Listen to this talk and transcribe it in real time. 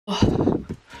What's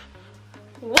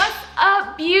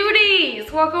up,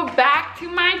 beauties? Welcome back to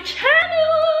my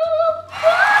channel.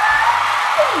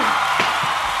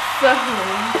 So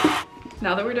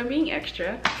now that we're done being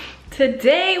extra,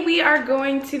 today we are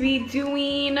going to be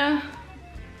doing a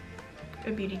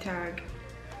beauty tag.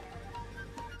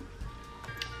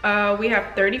 We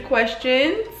have 30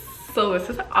 questions, so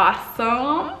this is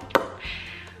awesome.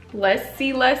 Let's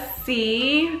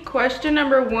see. Question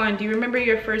number 1, do you remember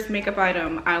your first makeup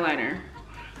item? Eyeliner.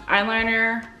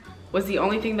 Eyeliner was the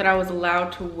only thing that I was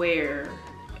allowed to wear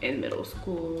in middle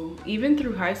school. Even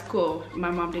through high school, my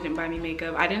mom didn't buy me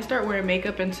makeup. I didn't start wearing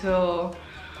makeup until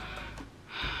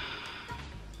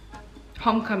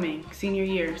homecoming, senior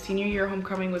year. Senior year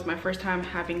homecoming was my first time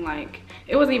having, like,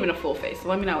 it wasn't even a full face, so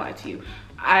let me not lie to you.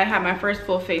 I had my first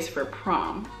full face for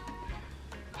prom.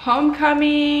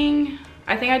 Homecoming,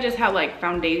 I think I just had like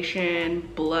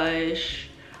foundation, blush,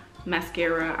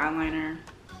 mascara, eyeliner.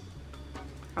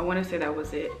 I want to say that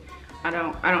was it. I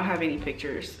don't have any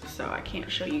pictures, so I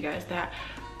can't show you guys that.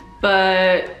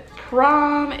 But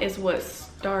prom is what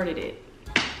started it.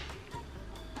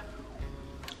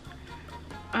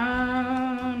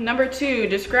 Number 2,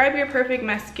 describe your perfect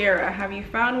mascara. Have you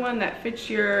found one that fits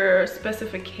your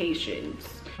specifications?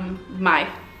 My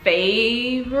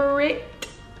favorite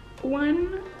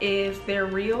one is their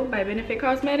Real by Benefit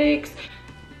Cosmetics,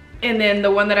 and then the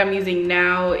one that I'm using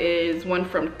now is one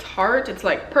from Tarte. It's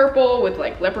like purple with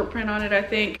like leopard print on it, I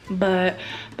think, but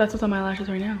that's what's on my lashes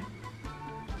right now.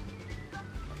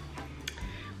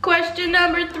 Question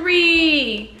number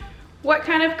 3, what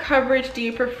kind of coverage do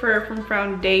you prefer from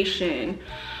foundation?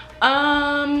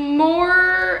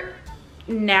 More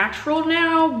natural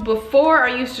now. Before,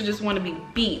 I used to just want to be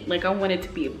beat, like I wanted to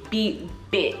be a beat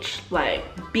bitch, like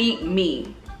beat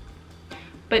me.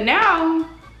 But now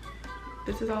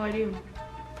this is all I do.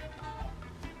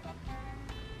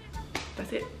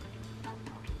 That's it.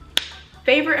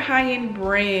 Favorite high-end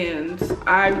brands?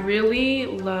 I really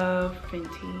love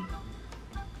Fenty.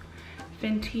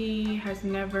 Fenty has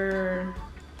never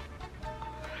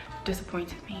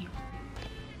disappointed me.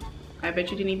 I bet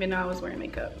you didn't even know I was wearing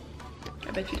makeup.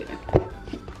 I bet you didn't.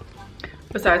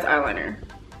 Besides eyeliner,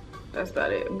 that's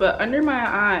about it. But under my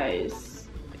eyes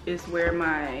is where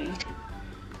my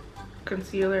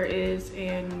concealer is,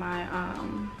 and my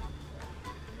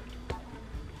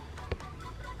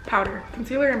powder.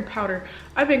 Concealer and powder.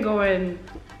 I've been going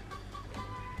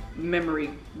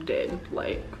memory dead,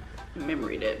 like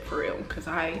memory dead for real, because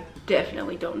I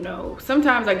definitely don't know.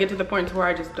 Sometimes I get to the point to where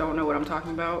I just don't know what I'm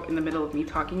talking about in the middle of me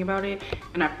talking about it,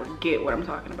 and I forget what I'm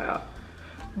talking about.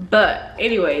 But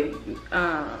anyway,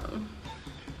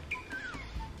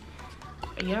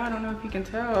 yeah, I don't know if you can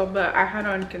tell, but I had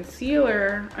on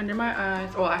concealer under my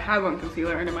eyes. Well, I have on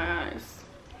concealer under my eyes,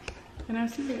 and I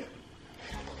see it.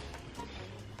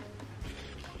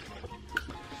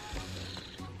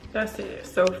 That's it.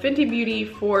 So Fenty Beauty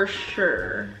for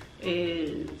sure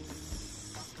is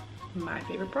my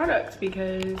favorite product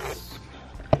because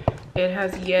it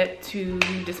has yet to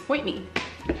disappoint me.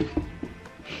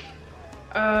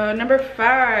 Number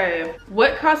 5,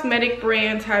 what cosmetic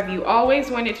brands have you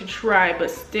always wanted to try but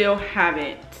still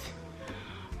haven't?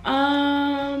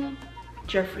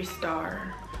 Jeffree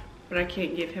Star, but I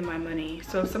can't give him my money.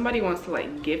 So if somebody wants to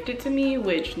like gift it to me,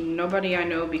 which nobody I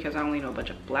know, because I only know a bunch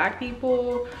of black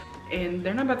people, and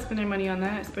they're not about to spend their money on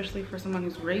that, especially for someone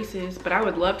who's racist. But I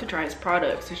would love to try his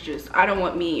products. It's just, I don't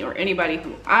want me or anybody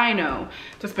who I know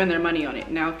to spend their money on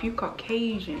it. Now, if you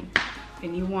Caucasian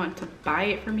and you want to buy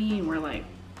it for me and we're like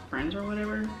friends or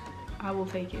whatever, I will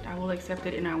take it. I will accept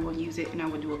it and I will use it and I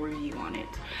will do a review on it.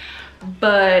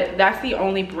 But that's the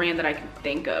only brand that I can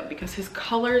think of, because his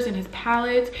colors and his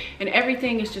palettes and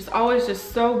everything is just always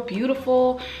just so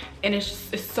beautiful, and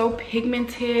it's so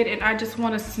pigmented, and I just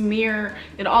want to smear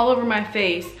it all over my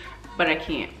face, but I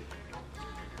can't.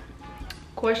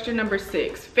 Question number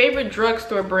 6, favorite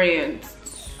drugstore brands?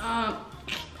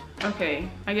 Okay,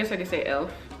 I guess I could say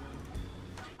Elf.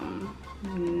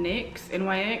 NYX,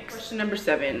 NYX. Question number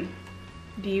 7,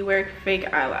 do you wear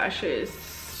fake eyelashes?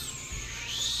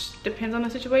 Depends on the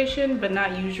situation, but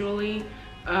not usually.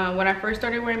 When I first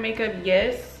started wearing makeup,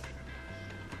 yes.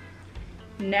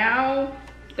 Now,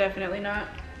 definitely not.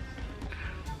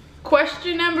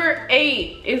 Question number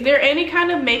 8, is there any kind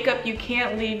of makeup you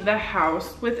can't leave the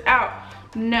house without?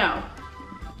 No.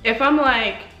 If I'm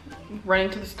like running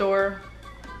to the store,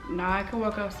 nah, I can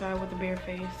walk outside with a bare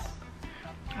face.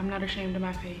 I'm not ashamed of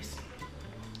my face.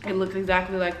 It looks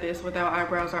exactly like this without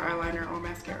eyebrows or eyeliner or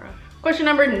mascara. Question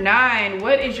number 9,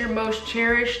 what is your most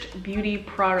cherished beauty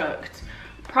product?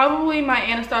 Probably my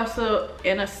Anastasia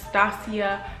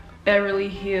Beverly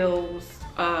Hills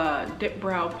Dip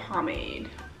Brow Pomade.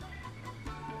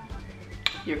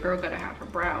 Your girl gotta have her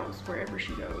brows wherever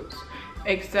she goes,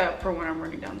 except for when I'm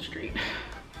running down the street.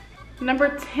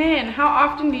 Number 10, how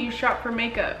often do you shop for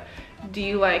makeup? Do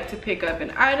you like to pick up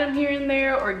an item here and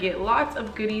there or get lots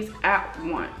of goodies at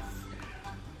once?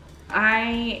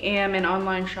 I am an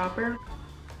online shopper.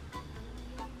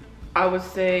 I would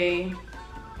say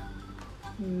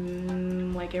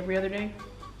like every other day,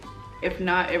 if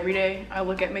not every day. I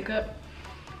look at makeup,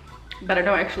 but I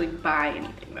don't actually buy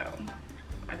anything though.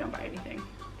 I don't buy anything.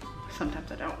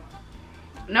 Sometimes I don't.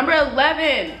 Number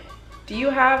 11, do you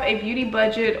have a beauty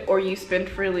budget or you spend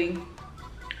freely?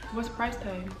 What's the price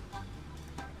tag?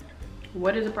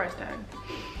 What is a price tag?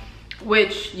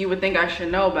 Which you would think I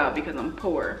should know about because I'm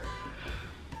poor.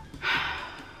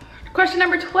 Question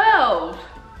number 12.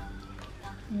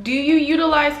 Do you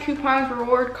utilize coupons,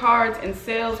 reward cards, and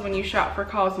sales when you shop for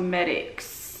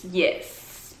cosmetics?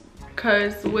 Yes.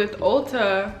 Because with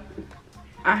Ulta,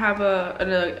 I have a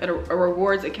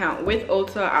rewards account with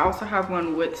Ulta. I also have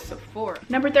one with Sephora.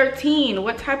 Number 13,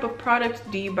 what type of products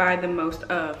do you buy the most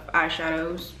of?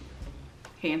 Eyeshadows.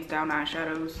 Hands down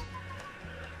eyeshadows.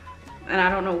 And I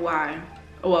don't know why.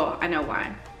 Well, I know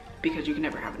why. Because you can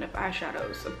never have enough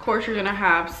eyeshadows. Of course, you're gonna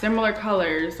have similar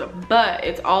colors, but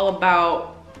it's all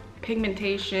about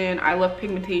pigmentation. I love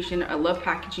pigmentation. I love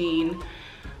packaging.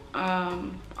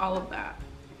 All of that.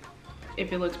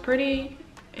 If it looks pretty,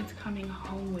 it's coming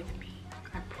home with me.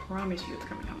 I promise you it's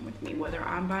coming home with me, whether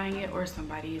I'm buying it or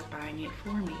somebody is buying it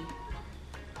for me.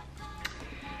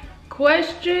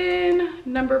 Question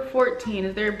number 14,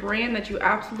 is there a brand that you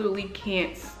absolutely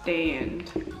can't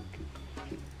stand?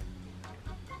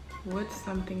 What's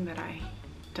something that I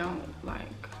don't like?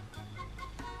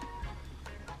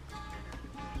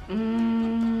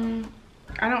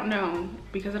 I don't know,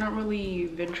 because I don't really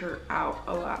venture out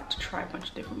a lot to try a bunch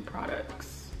of different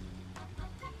products.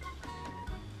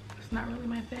 It's not really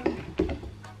my thing.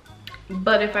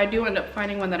 But if I do end up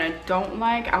finding one that I don't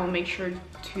like, I will make sure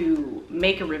to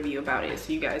make a review about it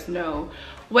so you guys know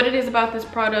what it is about this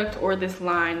product or this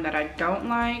line that I don't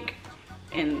like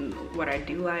and what I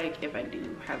do like, if I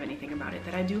do have anything about it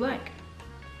that I do like.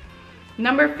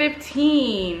 Number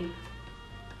 15.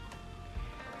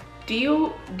 Do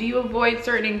you avoid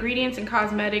certain ingredients in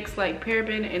cosmetics like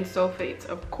paraben and sulfates?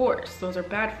 Of course, those are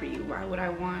bad for you. Why would I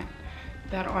want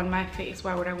that on my face?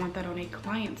 Why would I want that on a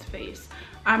client's face?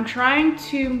 I'm trying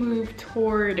to move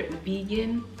toward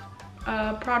vegan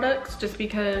products just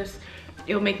because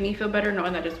it'll make me feel better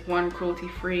knowing that it's one, cruelty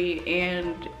free,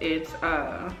 and it's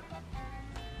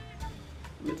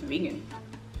vegan.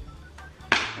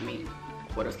 I mean,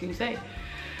 what else can you say?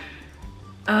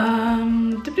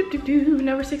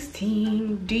 Number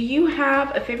 16, do you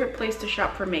have a favorite place to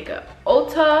shop for makeup?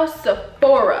 Ulta,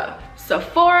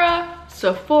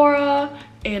 Sephora,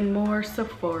 and more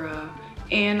Sephora,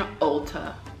 and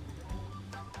Ulta.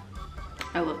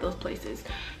 I love those places.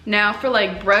 Now for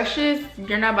like brushes,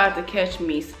 you're not about to catch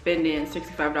me spending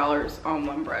 $65 on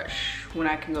one brush when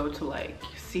I can go to like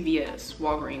CVS,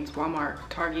 Walgreens, Walmart,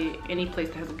 Target, any place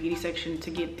that has a beauty section to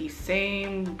get the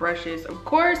same brushes. Of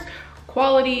course,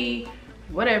 quality,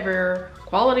 whatever,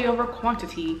 quality over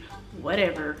quantity,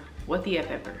 whatever, what the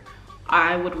F ever.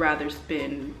 I would rather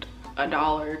spend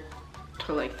 $1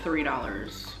 to like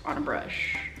 $3 on a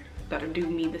brush that'll do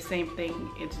me the same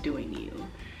thing it's doing you.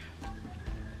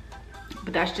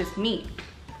 But that's just me.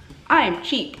 I am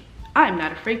cheap. I'm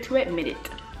not afraid to admit it.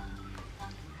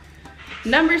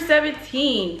 Number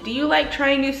 17, do you like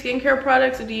trying new skincare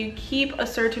products or do you keep a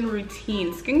certain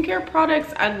routine? Skincare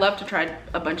products, I'd love to try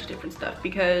a bunch of different stuff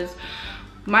because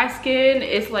my skin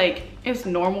is like, it's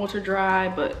normal to dry,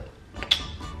 but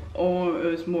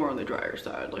it's more on the drier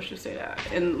side, let's just say that.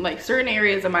 And like certain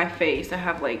areas of my face, I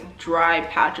have like dry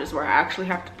patches where I actually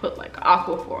have to put like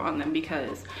Aquaphor on them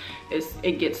because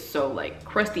it gets so like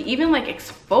crusty. Even like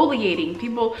exfoliating,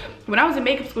 people, when I was in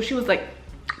makeup school, she was like,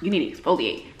 you need to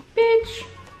exfoliate. Bitch,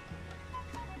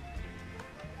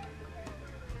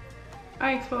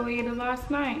 I exfoliated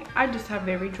last night. I just have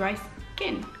very dry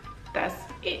skin. That's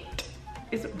it.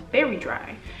 It's very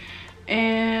dry.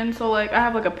 And so like I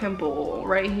have like a pimple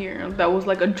right here that was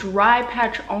like a dry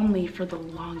patch only for the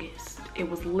longest. It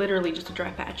was literally just a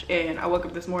dry patch, and I woke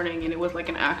up this morning and it was like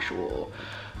an actual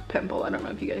pimple. I don't know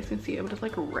if you guys can see it, but it's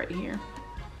like right here.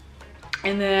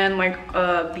 And then like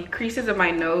the creases of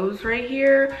my nose right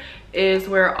here is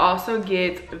where it also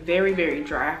gets very, very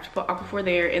dry. I have to put Aquaphor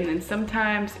there. And then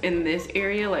sometimes in this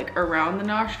area, like around the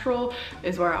nostril,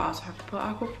 is where I also have to put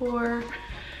Aquaphor.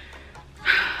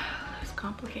 It's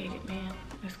complicated, man.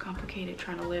 It's complicated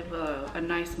trying to live a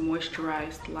nice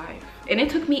moisturized life. And it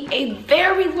took me a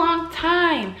very long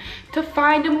time to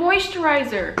find a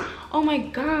moisturizer. Oh my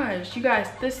gosh, you guys,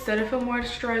 this Cetaphil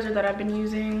moisturizer that I've been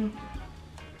using,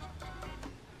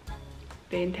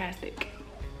 fantastic.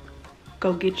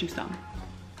 Go get you some.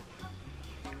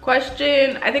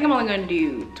 Question, I think I'm only gonna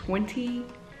do 20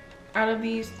 out of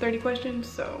these 30 questions,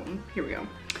 so here we go.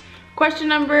 Question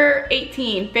number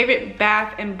 18, favorite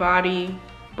Bath and Body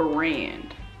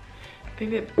brand.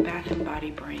 Favorite Bath and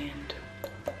Body brand.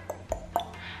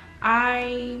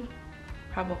 I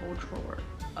have a whole drawer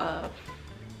of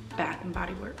Bath and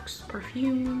Body Works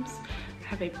perfumes. I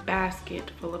have a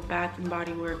basket full of Bath and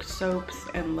Body Works soaps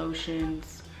and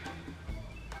lotions.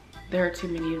 There are too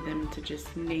many of them to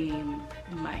just name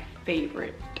my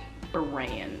favorite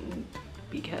brand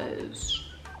because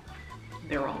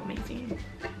they're all amazing.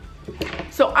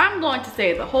 So I'm going to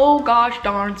say the whole gosh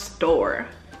darn store.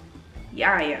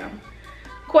 Yeah, I am.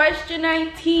 Question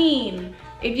 19.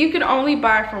 If you could only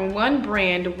buy from one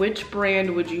brand, which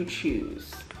brand would you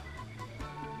choose?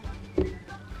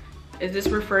 Is this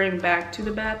referring back to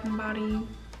the Bath and Body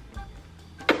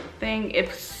thing?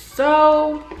 If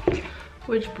so,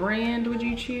 which brand would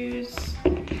you choose?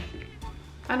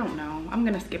 I don't know. I'm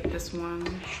gonna skip this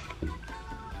one.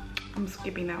 I'm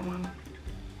skipping that one.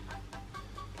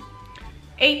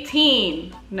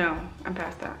 18. No, I'm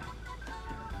past that.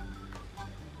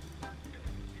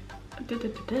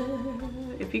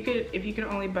 If you could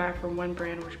only buy from one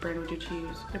brand, which brand would you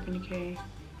choose? Urban UK.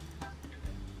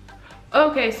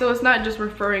 Okay, so it's not just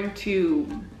referring to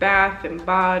Bath and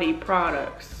Body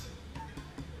products.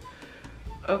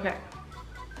 Okay.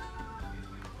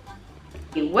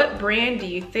 What brand do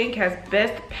you think has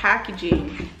best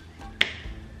packaging?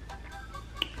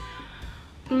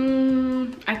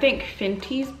 I think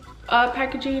Fenty's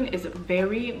packaging is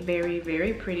very, very,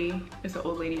 very pretty. There's an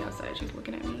old lady outside. She's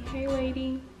looking at me. Hey,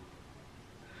 lady.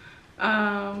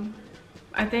 I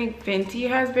think Fenty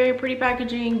has very pretty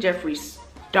packaging. Jeffree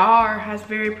Star has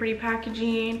very pretty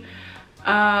packaging.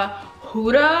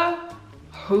 Huda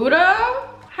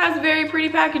has very pretty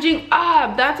packaging.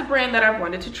 That's a brand that I've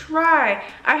wanted to try.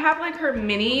 I have like her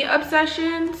mini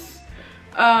obsessions,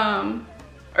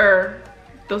 or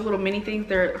those little mini things.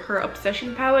 They're her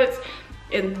obsession palettes,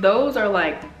 and those are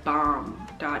like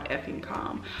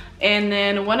bomb.effing.com. And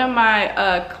then one of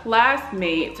my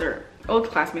classmates, or old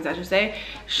classmates I should say,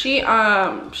 she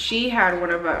had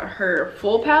one of her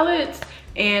full palettes,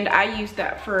 and I used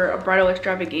that for a bridal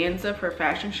extravaganza for a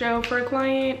fashion show for a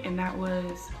client, and that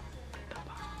was the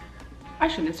bomb. I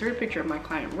should insert a picture of my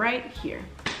client right here.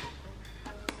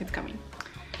 It's coming.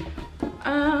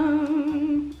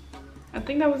 I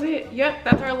think that was it. Yep,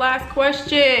 that's our last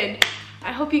question.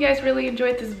 I hope you guys really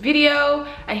enjoyed this video.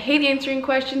 I hate answering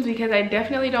questions because I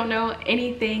definitely don't know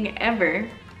anything ever.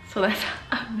 So that's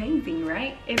amazing,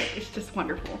 right? It's just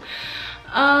wonderful.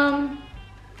 Yeah,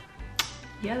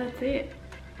 that's it.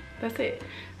 That's it.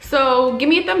 So give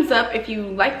me a thumbs up if you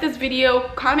like this video.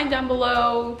 Comment down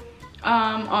below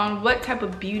on what type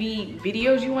of beauty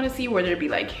videos you want to see, whether it be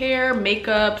like hair,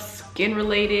 makeup, skin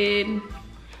related.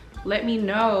 Let me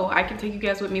know. I can take you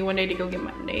guys with me one day to go get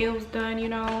my nails done, you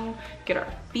know, get our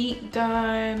feet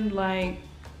done. Like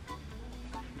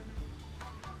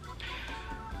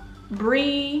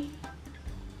Bree's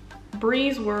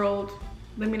World.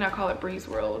 Let me not call it Bree's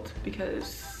World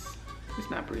because it's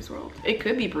not Bree's World. It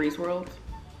could be Bree's World.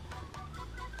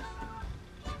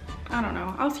 I don't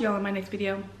know. I'll see y'all in my next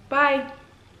video. Bye.